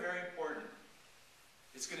very, very important.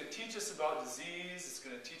 It's going to teach us about disease, it's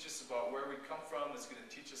going to teach us about where we come from, it's going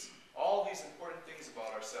to teach us all these important things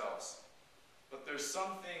about ourselves. But there's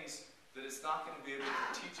some things that it's not going to be able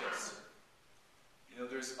to teach us. You know,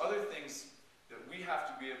 there's other things that we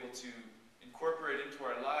have to be able to incorporate into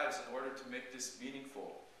our lives in order to make this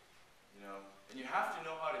meaningful. You know, and you have to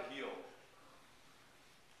know how to heal.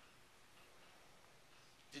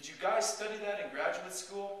 Did you guys study that in graduate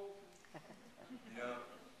school? You know,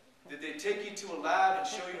 did they take you to a lab and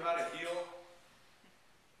show you how to heal?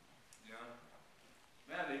 You know,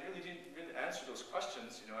 man, they really didn't answer those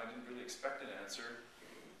questions. You know, I didn't really expect an answer.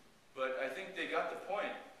 But I think they got the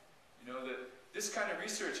point, you know, that this kind of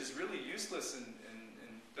research is really useless and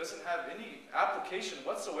doesn't have any application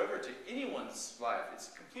whatsoever to anyone's life.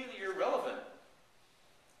 It's completely irrelevant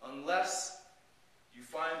unless you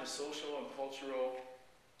find the social and cultural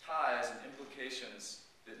ties and implications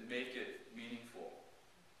that make it meaningful.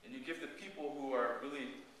 And you give the people who are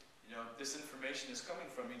really, you know, this information is coming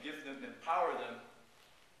from, you give them, empower them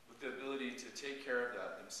with the ability to take care of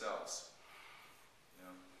that themselves.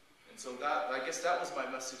 And so that, I guess that was my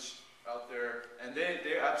message out there. And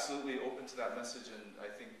they're absolutely open to that message and I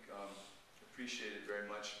think appreciate it very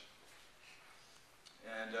much.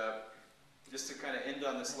 And just to kind of end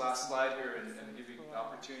on this last slide here and give you an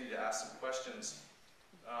opportunity to ask some questions.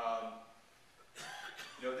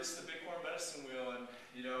 You know, this is the Bighorn Medicine Wheel, and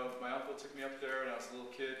you know, my uncle took me up there when I was a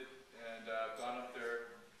little kid, and I've gone up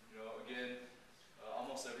there, you know, again,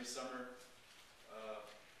 almost every summer.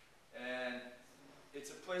 And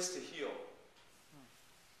it's a place to heal.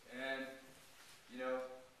 And, you know,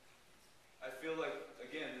 I feel like,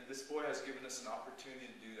 again, this boy has given us an opportunity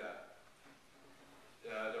to do that.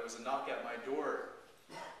 There was a knock at my door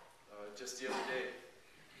just the other day.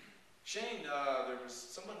 Shane, there was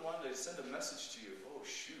someone wanted to send a message to you. Oh,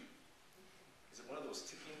 shoot. Is it one of those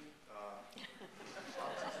ticking?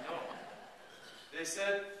 No. They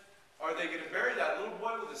said, are they going to bury that little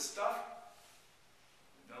boy with his stuff?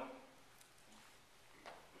 No.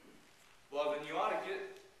 Well, then you ought to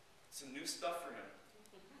get some new stuff for him.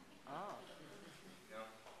 Oh. You know,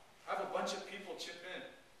 have a bunch of people chip in,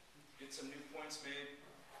 get some new points made,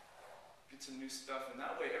 get some new stuff, and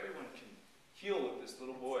that way everyone can heal with this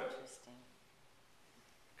little boy. Interesting.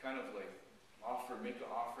 Kind of like make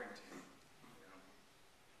an offering to him. You know,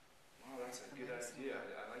 wow, that's a good idea.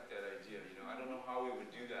 I like that idea. You know, I don't know how we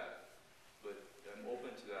would do that, but I'm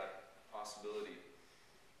open to that possibility.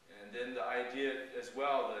 And then the idea as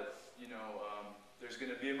well that, you know, there's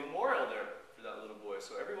going to be a memorial there for that little boy.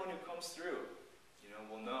 So everyone who comes through, you know,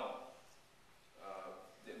 will know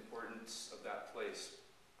the importance of that place.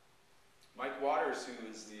 Mike Waters, who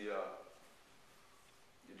is the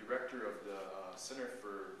director of the Center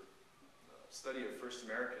for Study of First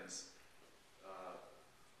Americans,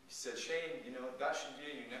 he said, Shane, you know, that should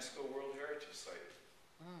be a UNESCO World Heritage Site.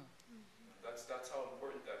 Mm. That's how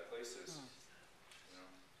important that place is. You know?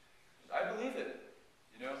 I believe it.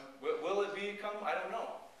 You know, will it become? I don't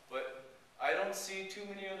know, but I don't see too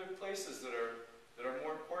many other places that are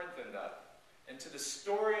more important than that. And to the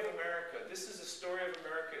story of America, this is the story of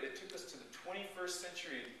America. It took us to the 21st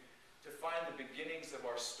century to find the beginnings of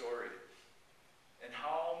our story. And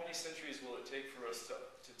how many centuries will it take for us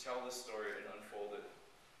to tell this story and unfold it?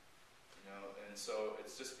 You know, and so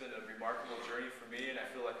it's just been a remarkable journey for me, and I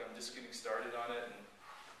feel like I'm just getting started on it. And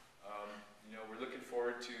you know, we're looking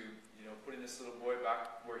forward to, you know, putting this little boy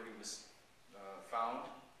back where he was found,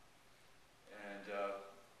 and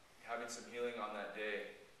having some healing on that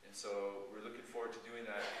day. And so we're looking forward to doing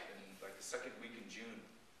that in like the second week in June.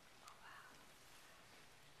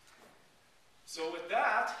 So with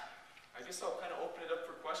that, I guess I'll kind of open it up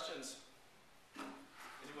for questions.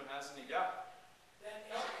 Anyone has any? Yeah? That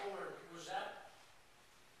elk horn, was that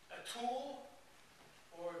a tool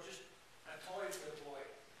or just a toy for the boy?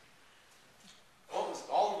 All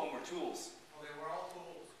of them were tools. Oh, they were all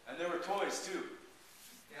tools. And there were toys too.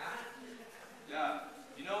 Yeah? Yeah.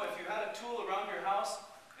 You know, if you had a tool around your house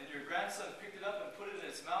and your grandson picked it up and put it in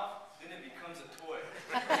his mouth, then it becomes a toy.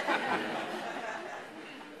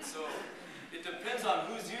 So it depends on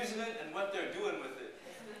who's using it and what they're doing with it.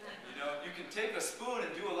 You know, you can take a spoon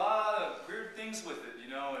and do a lot of weird things with it, you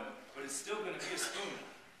know, but it's still going to be a spoon.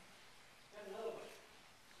 And another one.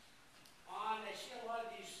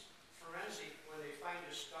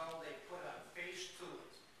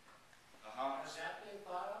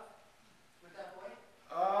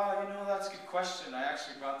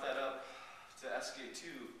 up to escalate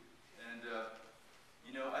too, and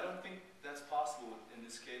you know, I don't think that's possible in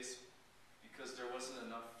this case because there wasn't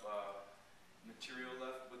enough material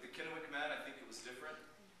left. With the Kennewick Man, I think it was different.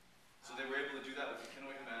 So they were able to do that with the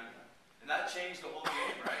Kennewick Man, and that changed the whole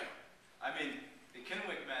game, right? I mean, the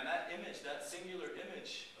Kennewick Man, that image, that singular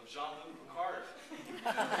image of Jean-Luc Picard,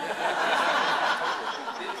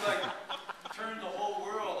 it like turned the whole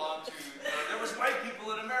world onto, there was white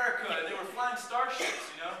people in America, and they were flying starships,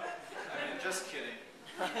 you know? I mean, just kidding.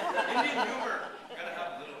 Indian humor. Gotta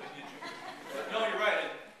have a little Indian humor. But no, you're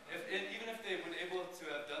right. Even if they were able to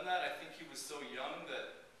have done that, I think he was so young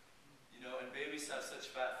that, you know, and babies have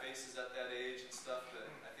such fat faces at that age and stuff that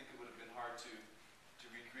I think it would have been hard to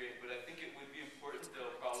recreate. But I think it would be important,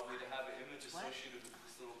 though, probably to have an image associated with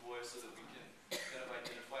this little boy so that we can kind of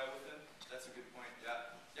identify with him. That's a good point.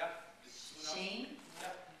 Yeah. Yeah. Shane?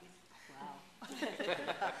 Yeah. Wow.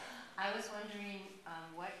 I was wondering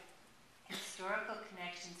what historical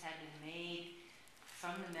connections have been made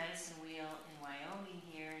from the medicine wheel in Wyoming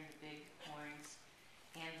here in the Big Horns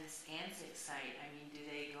and this Anzick site. I mean, do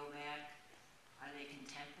they go back, are they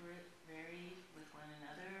contemporary with one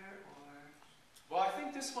another, or? Well, I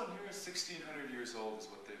think this one here is 1,600 years old is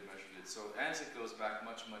what they've measured it. So Anzick goes back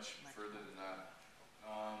much, much further than that.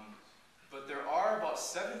 But there are about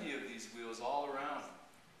 70 of these wheels all around.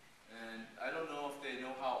 And I don't know if they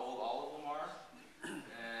know how old all of them are.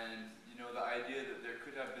 And, you know, the idea that there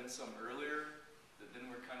could have been some earlier that then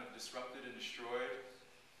were kind of disrupted and destroyed,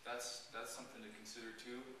 that's something to consider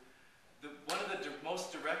too. One of the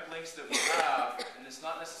most direct links that we have, and it's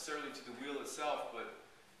not necessarily to the wheel itself, but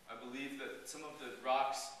I believe that some of the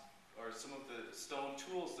rocks or some of the stone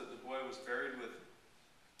tools that the boy was buried with,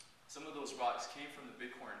 some of those rocks came from the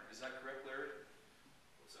Bighorn. Is that correct, Larry?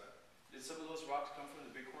 What's that? Did some of those rocks come from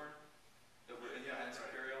the Bighorn that were in the Anzick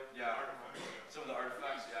burial? Yeah. Some of the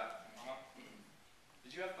artifacts, yeah.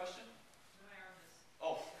 Did you have a question?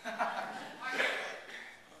 Oh. I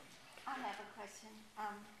have a question.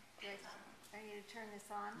 Are you to turn this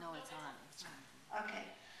on? No, it's on. Okay.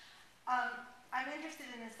 I'm interested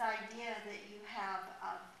in this idea that you have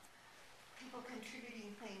of people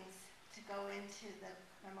contributing things to go into the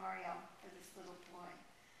memorial for this little boy.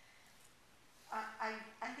 I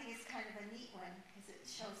think it's kind of a neat one because it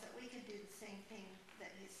shows that we could do the same thing that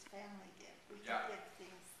his family did. We could give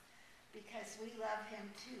things because we love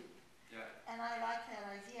him too. Yeah. And I like that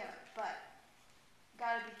idea, but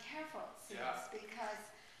got to be careful, because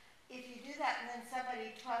if you do that and then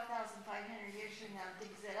somebody 12,500 years from now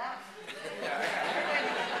digs it up, you're going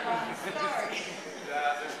to get the wrong story.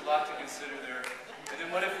 Yeah, there's a lot to consider there. And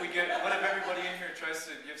then what if everybody in here tries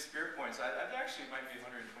to give spirit points? I actually might be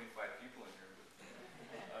 125 people in here.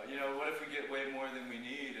 But, you know, what if we get way more than we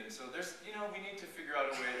need? And so there's, you know, we need to figure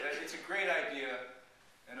out a way. It's a great idea,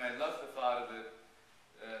 and I love the thought of it.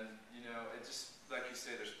 And, you know, it just, like you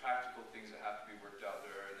say, there's practical things that have to be worked out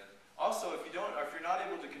there. And then also, if you're not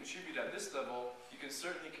able to contribute at this level, you can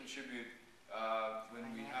certainly contribute when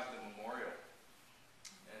we have the memorial.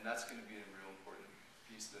 And that's going to be a real important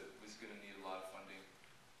piece that is going to need a lot of funding.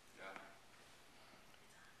 Yeah.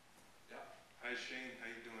 Yeah. Hi Shane, how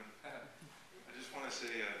you doing? I just want to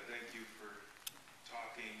say thank you for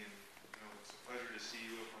talking, and you know, it's a pleasure to see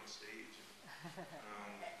you up on stage.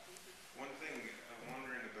 One thing I'm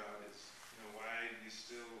wondering about is, you know, why you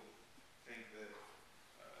still think that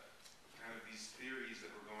kind of these theories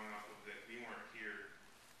that we're going off of, that we weren't here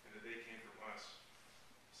and that they came from us.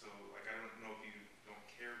 So, like, I don't know if you don't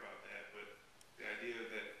care about that, but the idea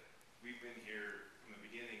that we've been here from the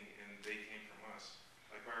beginning and they came from us,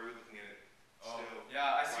 like, why are we looking at it still?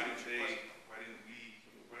 Yeah, I see what your question. Why didn't we?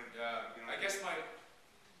 Yeah, you know, I guess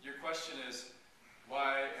your question is,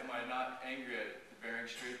 why am I not angry at the Bering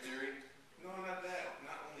Strait theory? No, not that.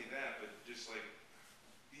 Not only that, but just like,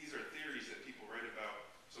 these are theories that people write about.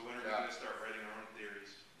 So when are we going to start writing our own theories?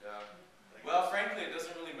 Yeah. Like, Well, frankly, it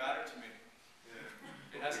doesn't really matter to me.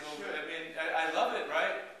 yeah. It has no. I mean, I love it,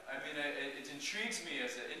 right? I mean, it intrigues me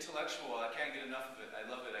as an intellectual. I can't get enough of it. I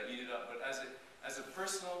love it. I eat it up. But as a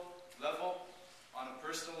personal level, on a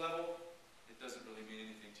personal level, it doesn't really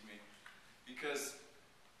mean anything to me, because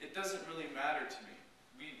it doesn't really matter to me.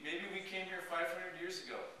 Maybe we came here 500 years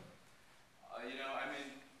ago. You know, I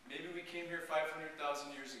mean, maybe we came here 500,000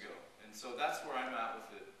 years ago. And so that's where I'm at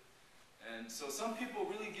with it. And so some people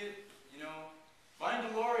really get, you know, find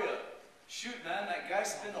Deloria. Shoot, man, that guy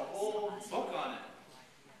spent a whole book on it.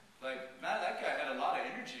 Like, man, that guy had a lot of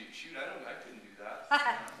energy. Shoot, I couldn't do that.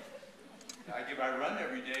 I run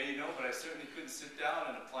every day, you know, but I certainly couldn't sit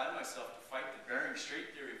down and apply myself to fight the Bering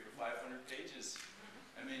Strait theory for 500 pages.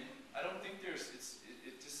 I mean, I don't think it's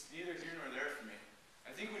just neither here nor there for me.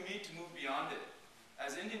 I think think we need to move beyond it.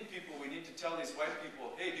 As Indian people, we need to tell these white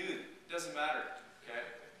people, hey dude, it doesn't matter, okay?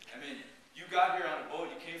 I mean, you got here on a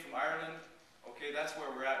boat, you came from Ireland, okay, that's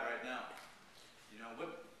where we're at right now. You know,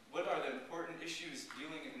 what are the important issues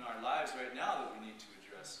dealing in our lives right now that we need to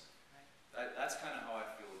address? That's kind of how I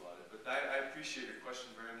feel about it. But I appreciate your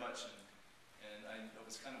question very much, and I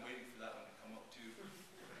was kind of waiting for that one to come up too.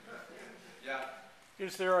 Yeah.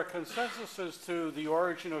 Is there a consensus as to the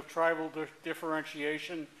origin of tribal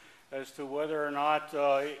differentiation, as to whether or not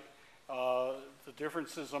the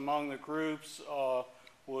differences among the groups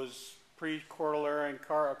was pre-Cordilleran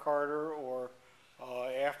Carter or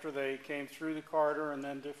after they came through the Carter and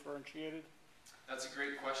then differentiated? That's a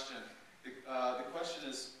great question. The question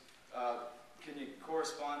is, can you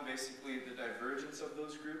correspond basically the divergence of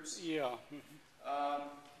those groups? Yeah.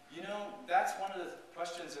 You know, that's one of the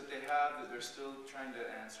questions that they have that they're still trying to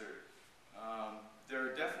answer.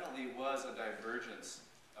 There definitely was a divergence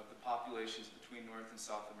of the populations between North and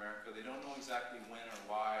South America. They don't know exactly when or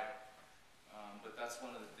why, but that's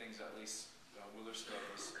one of the things at least Willersleb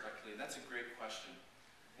was speculating. That's a great question.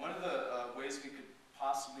 One of the ways we could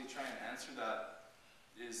possibly try and answer that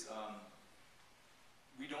is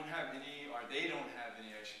we don't have any, or they don't have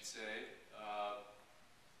any, I should say,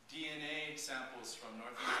 DNA samples from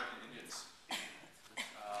North American Indians.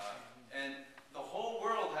 And the whole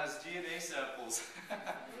world has DNA samples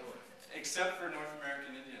except for North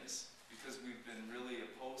American Indians, because we've been really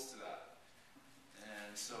opposed to that.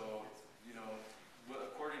 And so, you know,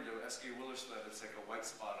 according to S.K. Willersleb, it's like a white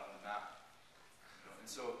spot on the map. You know, and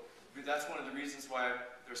so that's one of the reasons why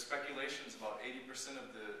there's speculations about 80%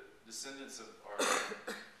 of the descendants of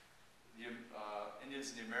the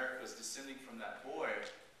Indians in the Americas descending from that boy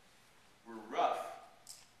were rough,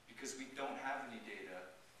 because we don't have any data.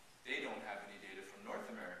 They don't have any data from North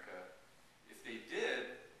America. If they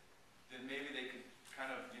did, then maybe they could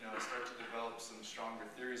kind of, you know, start to develop some stronger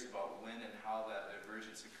theories about when and how that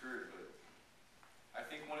divergence occurred. But I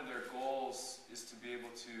think one of their goals is to be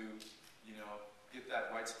able to, you know, get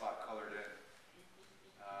that white spot colored in.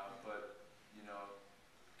 But, you know,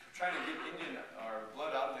 trying to get Indian, or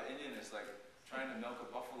blood out of the Indian is like trying to milk a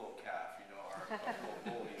buffalo calf, you know, or a buffalo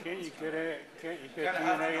bull. You know, Can't you get have to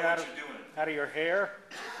DNA know out what you're doing. of your hair?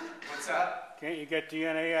 What's that? Can't you get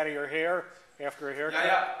DNA out of your hair after a haircut?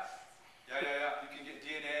 Yeah. You can get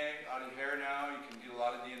DNA out of your hair now. You can get a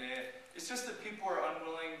lot of DNA. It's just that people are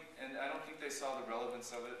unwilling, and I don't think they saw the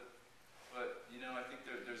relevance of it. But, you know, I think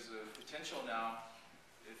there's a potential now.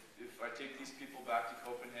 If I take these people back to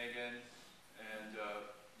Copenhagen and,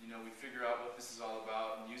 you know, we figure out what this is all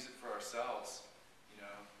about and use it for ourselves, you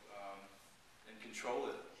know, and control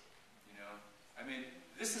it, you know. I mean,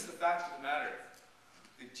 this is the fact of the matter.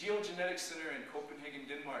 The Geogenetics Center in Copenhagen,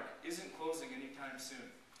 Denmark isn't closing anytime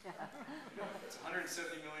soon. You know, it's a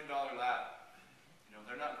 $170 million lab. You know,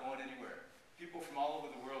 they're not going anywhere. People from all over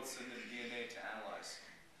the world send in DNA to analyze.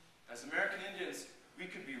 As American Indians, we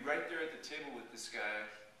could be right there at the table with this guy,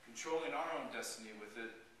 controlling our own destiny with it,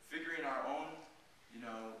 figuring our own, you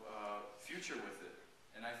know, future with it.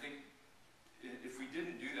 And I think if we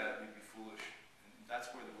didn't do that, we'd be foolish. And that's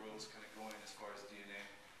where the world is kind of going as far as DNA.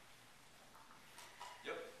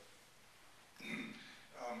 Yep.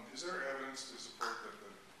 Is there evidence to support that the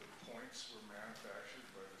points were manufactured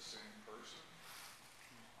by the same person?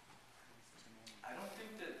 I don't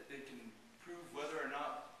think that they can prove whether or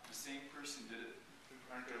not the same person did it.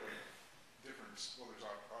 Aren't there like different, well, there's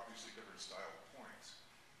obviously different style points,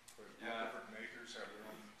 but Yeah. different makers have their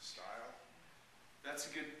own style? That's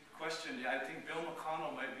a good question. Yeah, I think Bill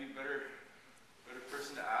McConnell might be a better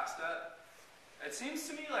person to ask that. It seems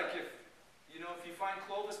to me like if you find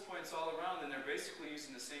Clovis points all around, then they're basically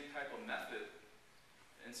using the same type of method.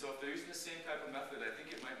 And so if they're using the same type of method, I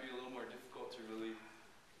think it might be a little more difficult to really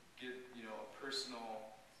get, you know, a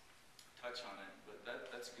personal touch on it. But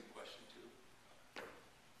that's a good question too.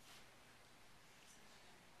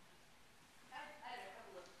 I had a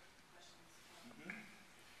couple of questions.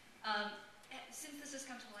 Mm-hmm. Since this has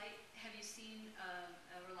come to light, have you seen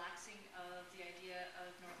a relaxing of the idea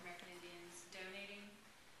of North American Indians donating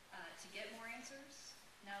to get more answers?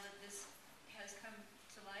 Now that this has come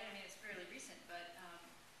to light, I mean, it's fairly recent, but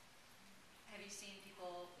have you seen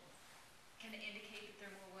people kind of indicate that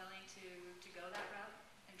they're more willing to go that route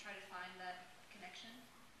and try to find that connection?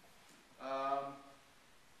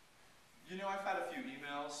 You know, I've had a few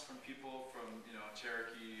emails from people from, you know,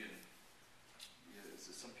 Cherokee, and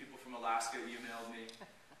some people from Alaska emailed me.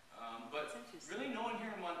 But really no one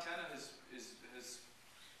here in Montana has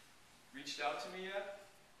reached out to me yet.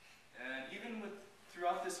 And even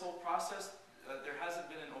throughout this whole process, there hasn't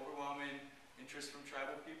been an overwhelming interest from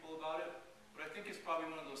tribal people about it. But I think it's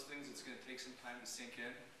probably one of those things that's going to take some time to sink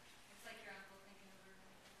in. It's like your uncle thinking over it.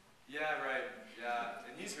 Yeah, right. Yeah,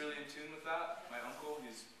 and he's really in tune with that. My uncle,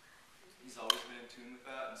 he's always been in tune with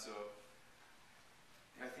that, and so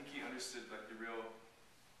I think he understood like the real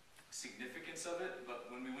significance of it. But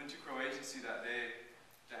when we went to Crow Agency that day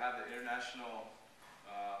to have the international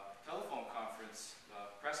telephone conference,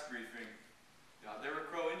 press briefing, there were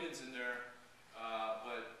Crow Indians in there,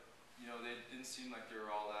 but they didn't seem like they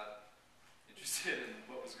were all that interested in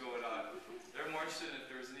what was going on. They're more interested in if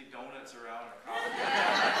there was any donuts around or coffee.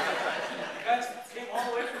 You guys came all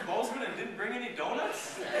the way from Bozeman and didn't bring any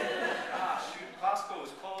donuts? Ah, shoot, Costco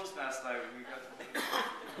was closed last night when we got to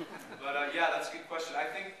But yeah, that's a good question. I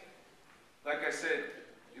think, like I said,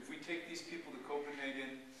 if we take these people to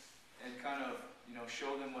Copenhagen and kind of,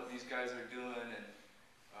 show them what these guys are doing and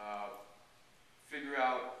figure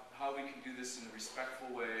out how we can do this in a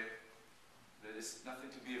respectful way, that it's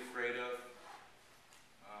nothing to be afraid of,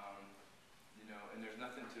 and there's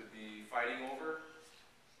nothing to be fighting over,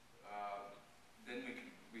 then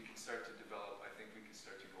we can start to develop. I think we can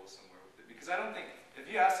start to go somewhere with it. Because I don't think, if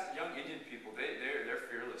you ask young Indian people, they're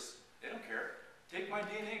fearless. They don't care. Take my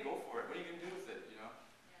DNA, go for it. What are you going to do with it,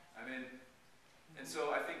 I mean, and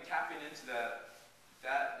so I think tapping into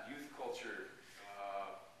that youth culture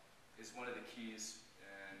is one of the keys,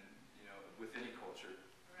 and with any culture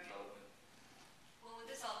development. Well, with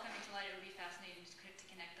this all coming to light, it would be fascinating to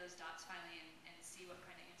connect those dots finally and see what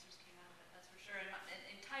kind of answers came out of it, that's for sure.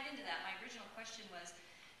 And tied into that, my original question was,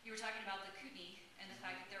 you were talking about the Kootenai and the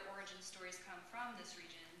fact that their origin stories come from this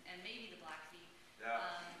region, and maybe the Blackfeet,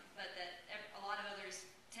 but that a lot of others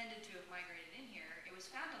tended to have migrated in here. It was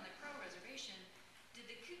found on the Crow Reservation. Did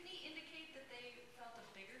the Kootenai indicate that they felt a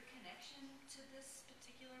bigger connection to this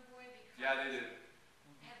particular boy? Yeah, they did.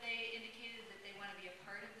 Have they indicated that they want to be a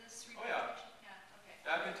part of this Oh, yeah. Yeah, okay.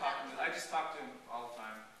 I've been talking to them. I just talk to them all the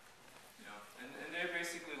time, and they're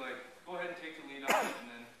basically like, go ahead and take the lead on it, and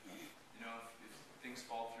then, if things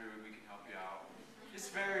fall through, we can help you out. It's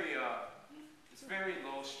very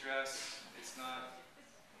low stress. It's not,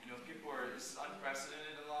 this is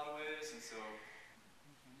unprecedented in a lot of ways, and so,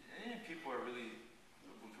 people are really,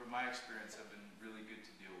 from my experience, have been really good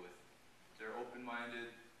to deal with. They're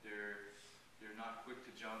open-minded. They're not quick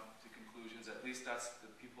to jump to conclusions. At least that's the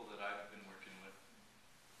people that I've been working with.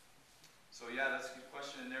 So yeah, that's a good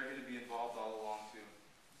question, and they're going to be involved all along too.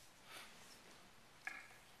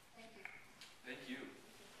 Thank you. Thank you.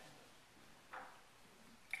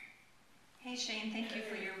 Hey Shane, thank you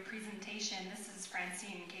for your presentation. This is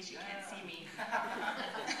Francine, in case you can't see me.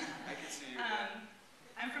 I can see you.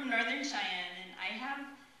 I'm from Northern Cheyenne, and I have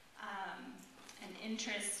an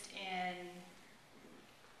interest in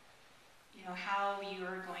how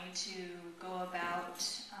you're going to go about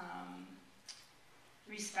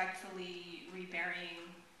respectfully reburying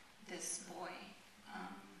this boy.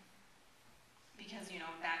 Because,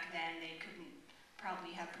 back then they couldn't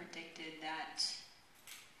probably have predicted that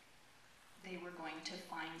they were going to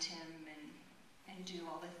find him and do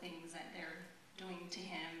all the things that they're doing to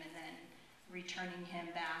him, and then returning him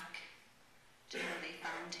back to where they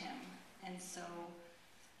found him. And so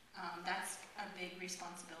that's a big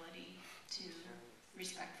responsibility to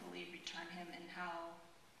respectfully return him, and how,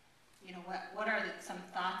 what are some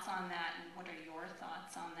thoughts on that, and what are your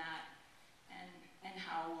thoughts on that, and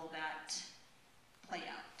how will that play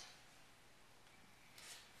out?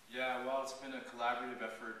 Yeah, well, it's been a collaborative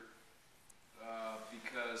effort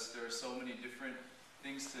because there are so many different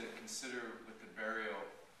things to consider with the burial,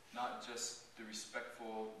 not just the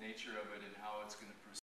respectful nature of it and how it's going to